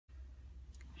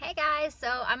Hey guys, so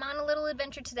I'm on a little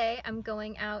adventure today. I'm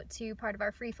going out to part of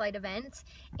our Freeflight event,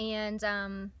 and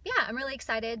yeah, I'm really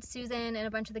excited. Susan and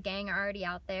a bunch of the gang are already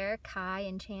out there. Kai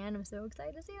and Chan, I'm so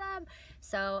excited to see them.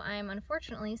 So I'm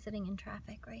unfortunately sitting in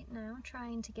traffic right now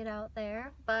trying to get out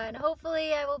there, but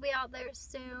hopefully I will be out there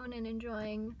soon and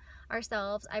enjoying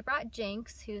ourselves. I brought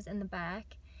Jinx, who's in the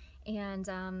back, and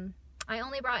I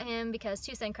only brought him because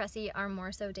Tusa and Cressi are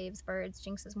more so Dave's birds.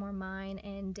 Jinx is more mine,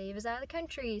 and Dave is out of the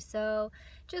country, so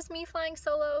just me flying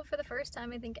solo for the first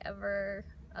time I think ever,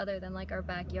 other than like our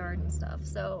backyard and stuff.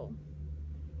 So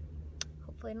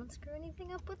hopefully I don't screw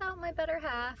anything up without my better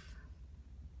half.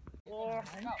 Yeah.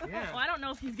 Well, I don't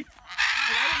know if he's gonna.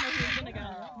 I don't know if he's gonna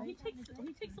go. He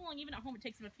takes so long. Even at home, it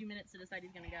takes him a few minutes to decide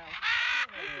he's gonna go.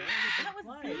 That was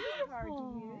beautiful. Hard to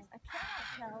use. I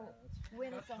cannot tell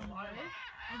when it's on water.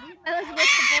 I was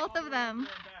with both of them.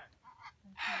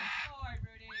 Hi,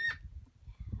 Rudy.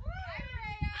 Hi,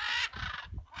 Freya.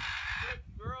 Good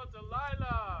girl,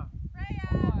 Delilah. Freya.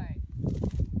 Hi.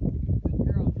 Good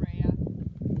girl, Freya.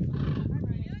 Hi,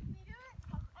 Rudy. Can you do it?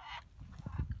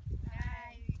 Nice,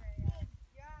 Freya.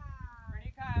 Yeah.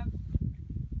 Rudy, come.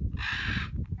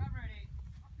 Come, Rudy.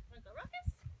 Want to go, Ruckus?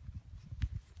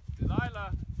 Delilah,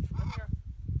 come here.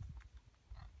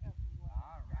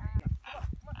 All right.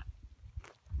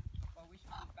 Well, we should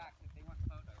move back if they want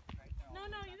photos, right?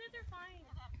 No, you guys are fine.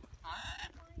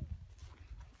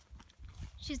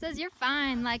 She says you're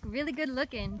fine, like really good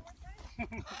looking.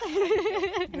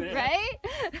 Right?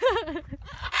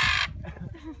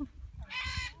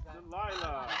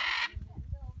 Delilah.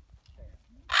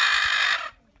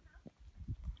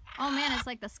 Oh man, it's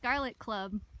like the Scarlet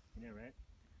Club. Yeah, right?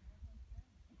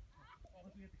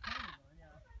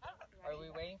 Are we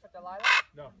waiting for Delilah?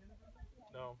 No.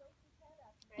 No.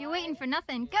 You waiting for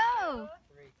nothing. Go!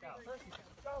 3, go.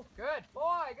 Go. Good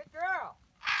boy, good girl.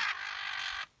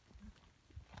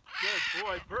 Good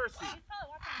boy, Percy. He's probably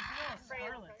watching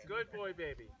Scarlet. Good boy,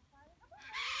 baby.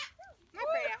 Hi,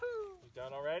 Freya. You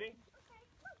done already?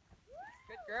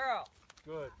 Good girl.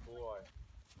 Good boy.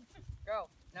 Go.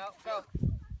 No, go.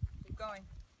 Keep going.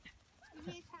 Is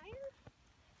he tired?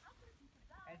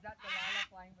 Is that Delilah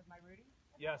flying with my Rudy?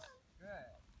 Yes.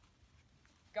 Good.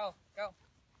 Go, go.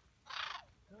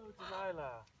 Go,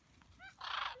 Delilah.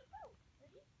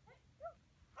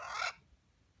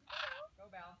 Go,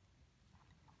 Belle.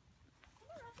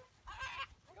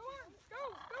 Go on. Go,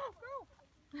 go, go.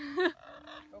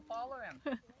 Go follow him.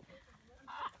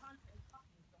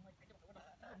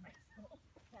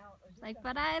 Like,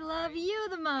 but I love you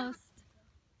the most.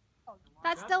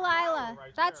 That's Delilah.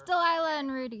 right That's there. Delilah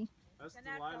and Rudy. That's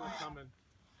Delilah coming.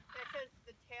 That says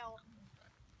the tail.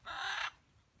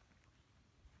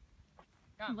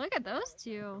 Come. Look at those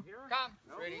two. Come,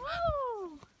 Rudy.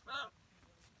 Woo!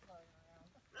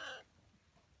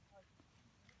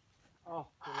 Oh,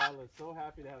 Delilah's so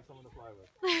happy to have someone to fly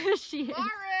with. She is.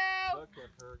 Maru! Look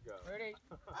at her go. Rudy.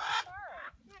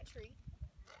 Not tree.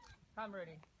 Come,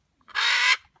 Rudy.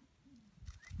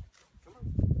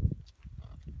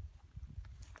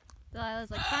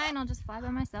 Delilah's like, fine, I'll just fly by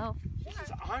myself.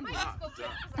 I'm not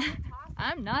done.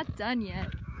 I'm not done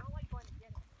yet.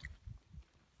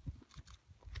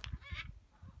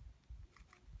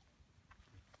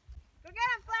 Go get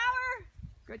him, Flower!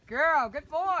 Good girl, good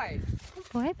boy. Good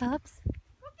boy, pups.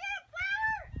 Go get him,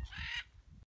 Flower!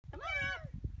 Come on!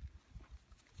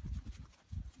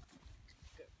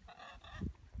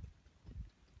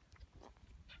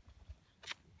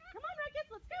 Come on, Ruckus,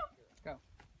 let's go.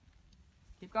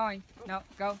 Keep going. No,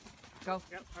 go, go.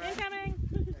 Incoming.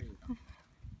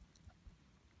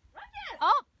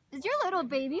 Oh, is your little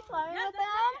baby flying with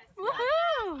them?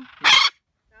 Woohoo! No,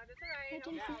 that's alright.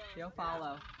 Jinxie. Don't She'll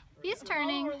follow. He's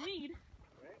turning. Follow our lead.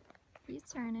 He's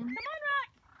turning. Come on, Ruck.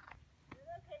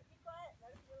 Okay, be quiet.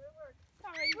 Let us do the work.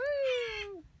 Sorry.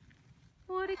 Woo!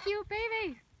 What a cute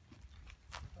baby.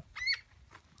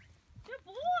 Good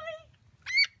boy.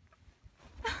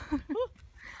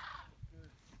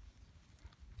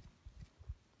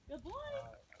 Good boy.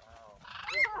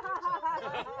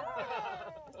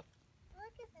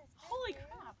 Look at this. Holy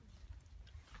crap.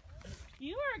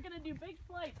 You are going to do big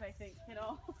flights, I think,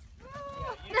 kiddo.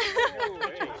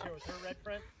 With her red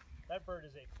print, that bird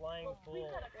is a flying We've bull.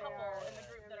 got a couple in the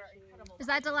group that are incredible. Is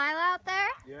that Delilah out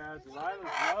there? Yeah,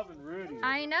 Delilah's loving Rudy.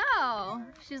 I know.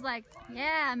 She's like,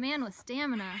 yeah, a man with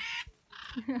stamina.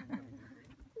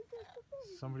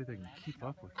 Somebody that can keep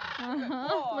up with her.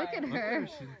 Uh-huh. Look at her.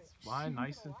 She's flying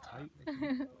nice and tight.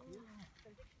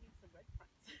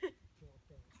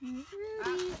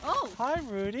 Rudy. Oh, Hi,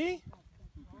 Rudy.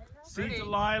 See, Rudy.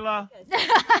 Delilah.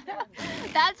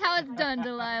 that's how it's done,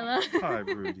 Delilah. Hi,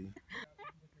 Rudy.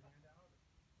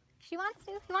 She wants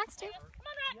to. He wants to. Come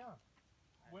on, Rat. Yeah.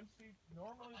 When she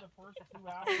normally the first 2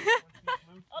 hours when she's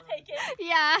loose. I'll take it.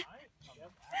 Yeah.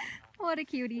 What a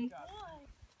cutie.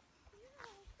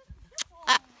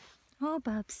 Oh,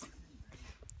 Bubs.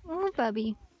 Oh,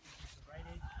 Bubby. Right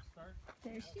age to start.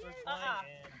 There she is.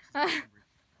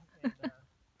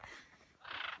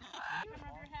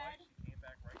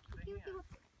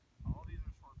 All these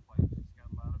are short flights. She's got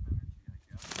a lot of energy, I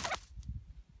guess.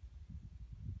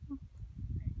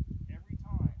 Every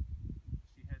time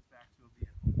she heads back to a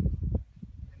vehicle.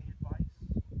 Any advice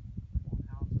on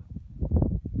how to?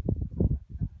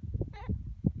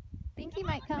 Think he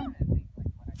might come. Good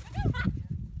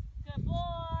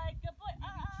boy. Good boy.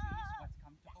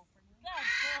 Good boy.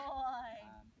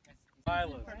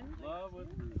 Delilah's in love with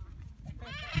Rudy.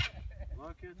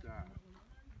 Look at that.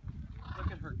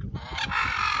 Look at her glow.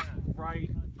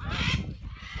 Right.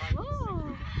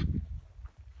 Ooh.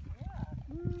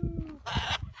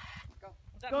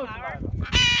 Is that Go, flower? Delilah.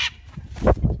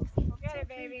 Get it,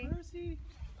 baby. Percy.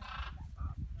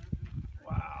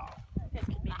 Wow. This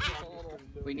could make you a little.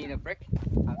 We need a brick.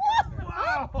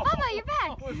 Oh, Bubba, you're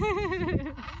back.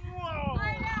 Whoa.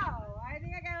 I know. I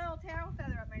think I got a little tail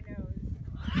feather up my nose.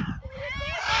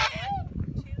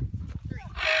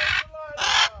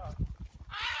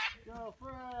 Go,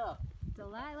 Freya.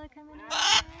 Delilah coming in.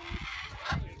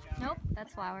 Nope,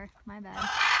 that's flower. My bad.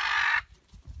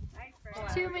 Nice,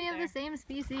 There's too many of the same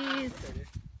species.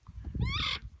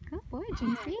 Good boy,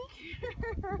 Jinxie.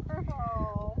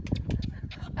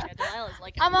 Yeah, Delilah's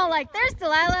like. I'm all like, there's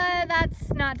Delilah.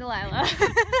 That's not Delilah.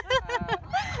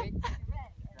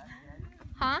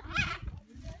 Huh?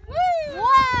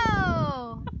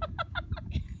 Whoa!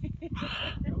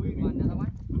 Want another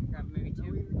one? Grab maybe 2.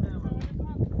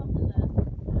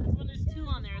 When there's 2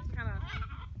 on there, it's kind of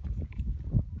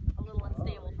a little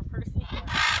unstable for Percy.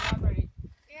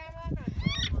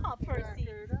 Oh, Percy.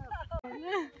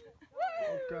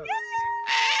 Okay.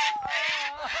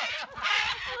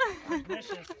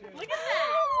 Vicious, too. Look at that.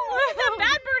 Look at the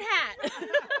bad bird hat.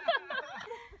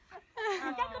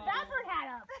 He's got the bad bird hat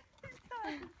up.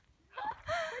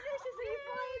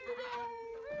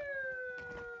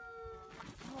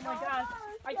 Oh my gosh.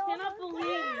 I cannot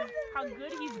believe how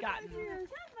good he's gotten.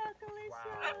 Wow.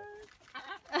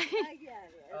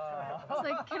 It's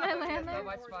like, can I land So there?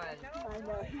 much fun.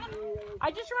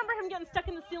 I just remember him getting stuck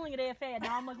in the ceiling at AFA, and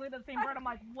now I'm like looking at the same bird. I'm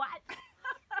like, what?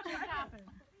 What happened?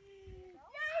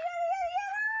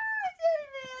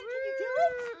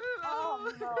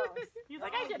 Oh, no. He's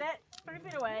like, I did it. 30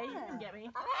 feet away. You can get me.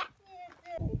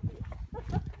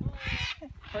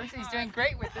 Percy's doing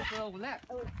great with this little lip.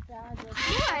 Yeah, Boy,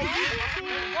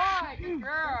 good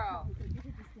girl.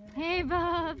 hey,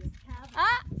 Bubs.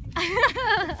 Ah!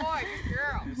 Boy, good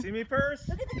girl. You see me,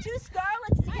 Percy? Look at the 2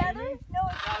 Scarlets together. No,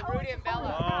 it's Rudy and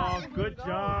Bella. Oh, good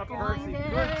job, Percy.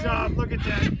 Blinded. Good job. Look at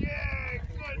that. Yeah,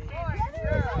 good Boy, good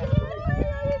girl.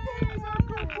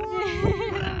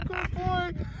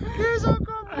 boy. Here's a good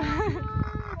boy.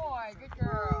 Boy, good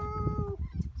girl.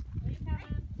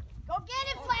 Go get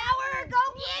it, Flower. Go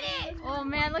get it. Oh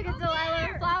man, look at Delilah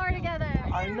and Flower together.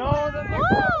 I know that.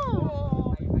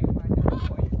 Woo!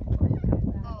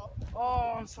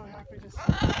 Oh, I'm so happy to see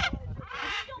you. I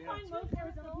still find most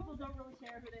Arizona people don't really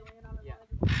care who they land on. Yeah.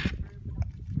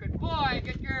 Good boy,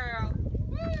 good girl.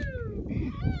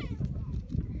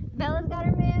 Bella's got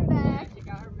her man back. She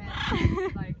got her man.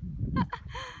 Like,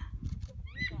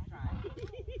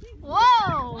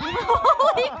 Whoa!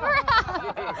 Holy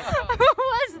crap! Who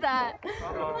was that?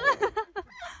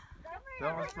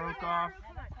 That one broke off.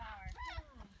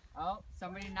 oh,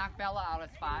 somebody knocked Bella out of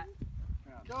spot.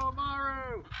 Go,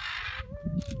 Maru.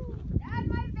 That's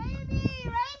my baby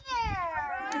right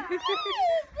there.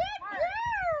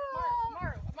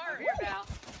 Maru, here, Belle.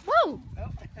 Woo!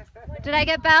 Did I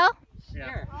get Belle?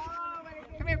 Here.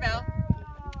 Come here, Belle.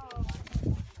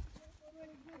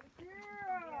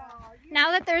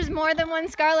 Now that there's more than one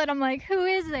Scarlet, I'm like, who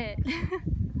is it?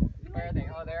 Where are they?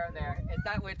 Oh, they're there. Is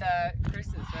that with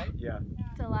Chris's, right? Yeah.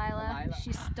 Delilah.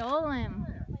 She stole him.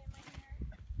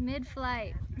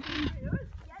 Mid-flight.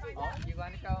 Oh, you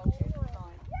want to go?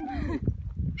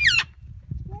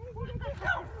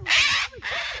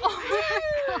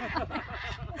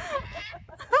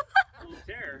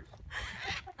 There.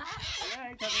 Oh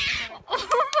my god.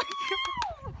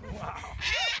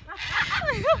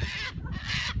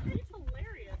 He's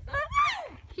hilarious.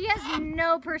 He has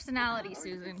no personality,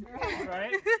 Susan.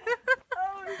 Right?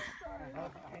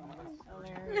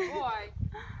 Boy.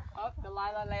 Oh,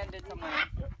 Delilah landed somewhere.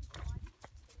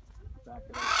 Back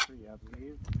of that tree, I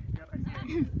believe.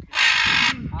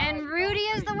 And Rudy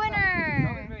is the Go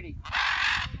winner. with Rudy.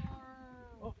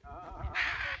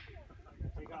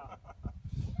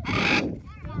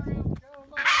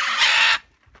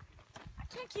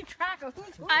 keep track of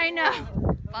who's who. I know.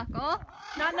 Buckle.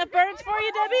 Not enough birds for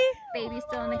you, Debbie? Baby's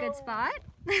still in a good spot.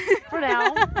 For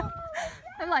now.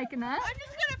 I'm liking that. I'm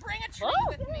just gonna bring a tree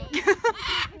with me.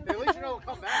 At least you know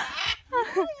it'll come back.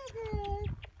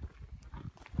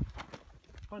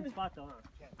 Fun spot though, huh?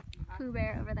 Pooh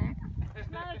Baer over there.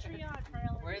 Not a tree on a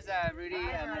trailer. Where's Rudy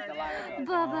and Delilah?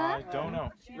 Bubba. I don't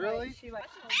know. Really? Good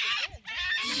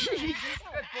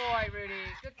boy, Rudy.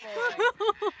 Good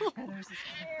boy.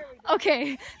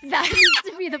 Okay, that needs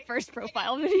to be the first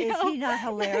profile video. Is he not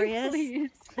hilarious?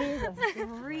 Please.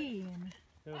 Green.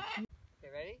 Okay,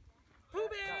 ready? Pooh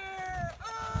Baer!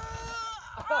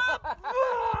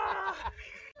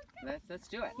 Let's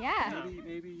do it. Yeah.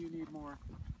 Maybe you need more.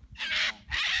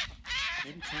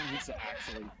 Maybe Chan needs to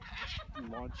actually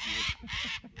launch you.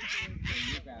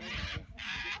 You grab it.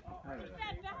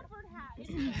 That backward hat.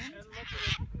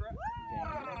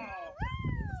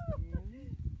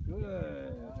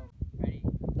 Good. Ready?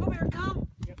 Pooh Baer, come!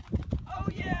 Oh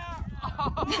yeah!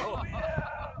 Oh,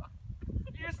 yeah!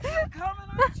 You're still coming,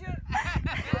 aren't you?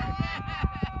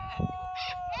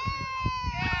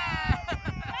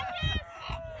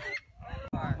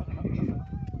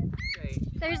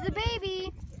 There's the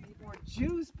baby. More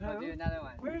juice, Pooh. I'll do another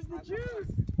one. Where's the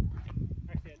juice?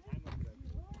 Actually, I'm looking at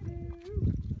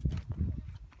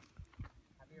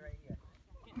I'll be right here.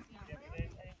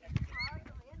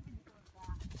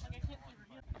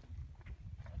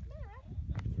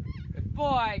 Good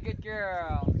boy, good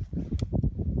girl.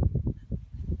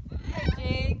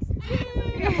 Hey, Jinx.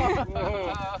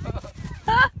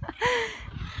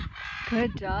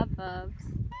 Good job, Bubs.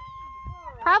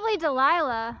 Probably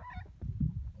Delilah.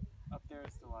 Up there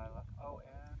is Delilah. Oh,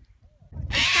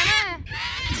 and.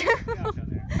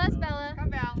 That's Bella.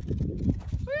 Come out.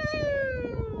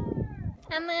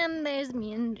 And then there's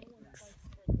me and Jinx.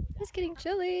 It's getting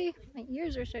chilly. My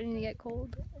ears are starting to get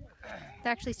cold.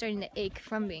 They're actually starting to ache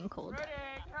from being cold.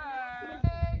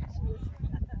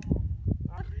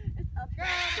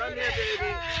 Come here,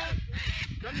 baby.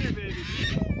 Come here, baby.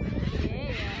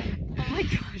 Yeah. Oh my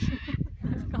gosh.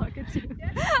 Cockatoo.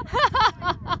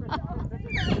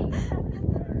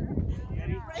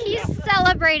 He's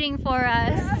celebrating for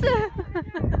us.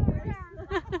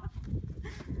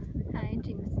 Hi,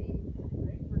 Jinxie.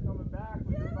 Thanks for coming back.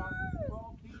 We're about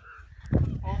 12 feet.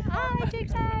 Hi,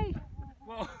 Jinxie.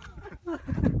 Whoa.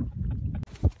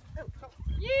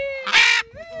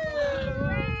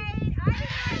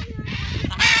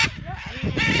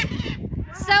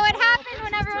 So it happened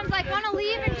when everyone's like, want to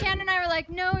leave? And Shannon and I were like,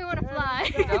 no, we want to fly.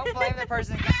 Don't blame the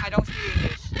person. I don't speak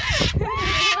English.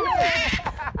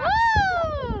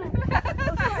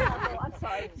 I'm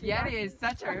sorry. Yeti is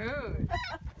such a hoot.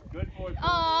 Good boy.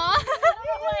 Aww.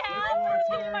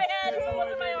 Over my head,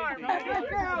 over my arm. Good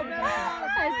girl,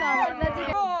 I saw that. That's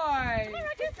okay.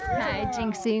 boy. Hi,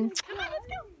 Jinxie. Come on, let's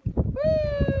go.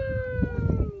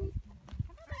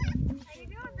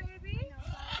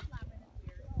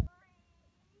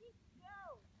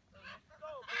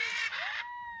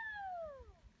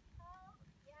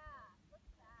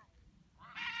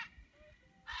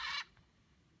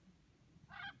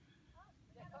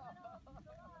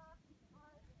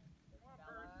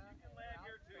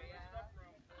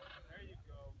 There you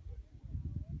go.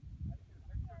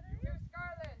 Here's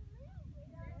Scarlet.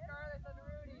 Here's Scarlet and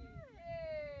Rudy.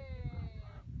 Yay!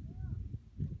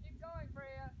 Keep going,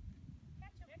 Freya.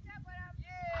 Catch up, what up?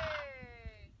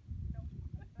 Yay!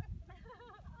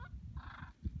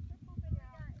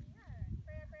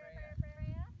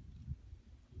 Freya.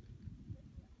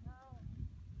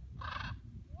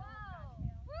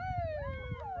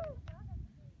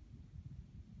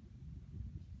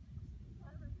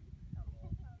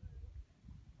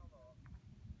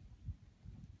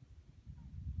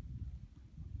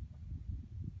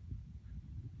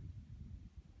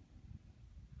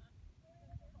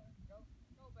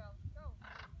 Go, Belle, go.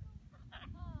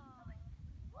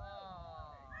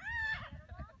 Oh.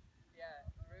 Yeah,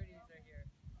 Rudy's right here.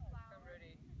 Come,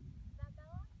 Rudy. Is that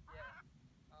Bella? Yeah.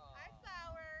 Oh. I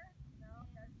saw her. No,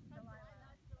 that's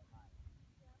Delilah.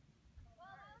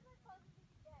 Well, that was as close as we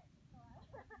could get.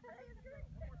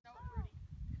 No, Rudy.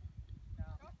 No.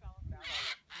 Go, Bella.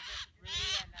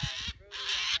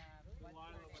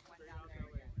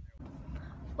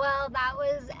 Well, that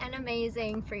was an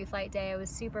amazing free flight day. It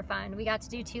was super fun. We got to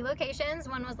do 2 locations.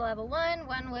 One was level 1,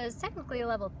 one was technically a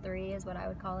level 3 is what I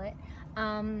would call it.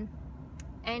 And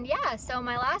yeah, so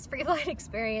my last free flight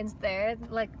experience there,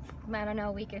 like, I don't know,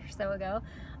 a week or so ago,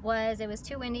 was it was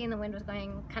too windy and the wind was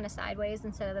going kind of sideways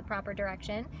instead of the proper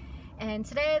direction. And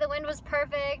today the wind was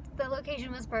perfect, the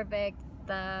location was perfect,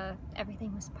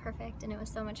 everything was perfect and it was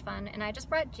so much fun. And I just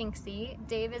brought Jinxie.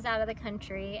 Dave is out of the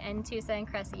country, and Tusa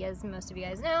and Cressi, as most of you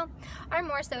guys know, are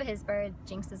more so his bird.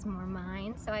 Jinx is more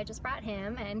mine. So I just brought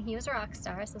him, and he was a rock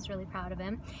star, so I was really proud of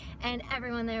him. And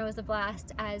everyone there was a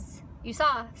blast, as you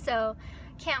saw. So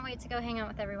can't wait to go hang out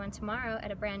with everyone tomorrow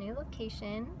at a brand new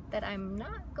location that I'm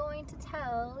not going to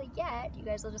tell yet. You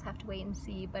guys will just have to wait and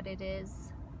see, but it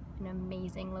is an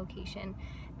amazing location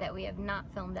that we have not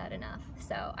filmed at enough.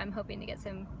 So I'm hoping to get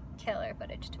some killer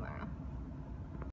footage tomorrow.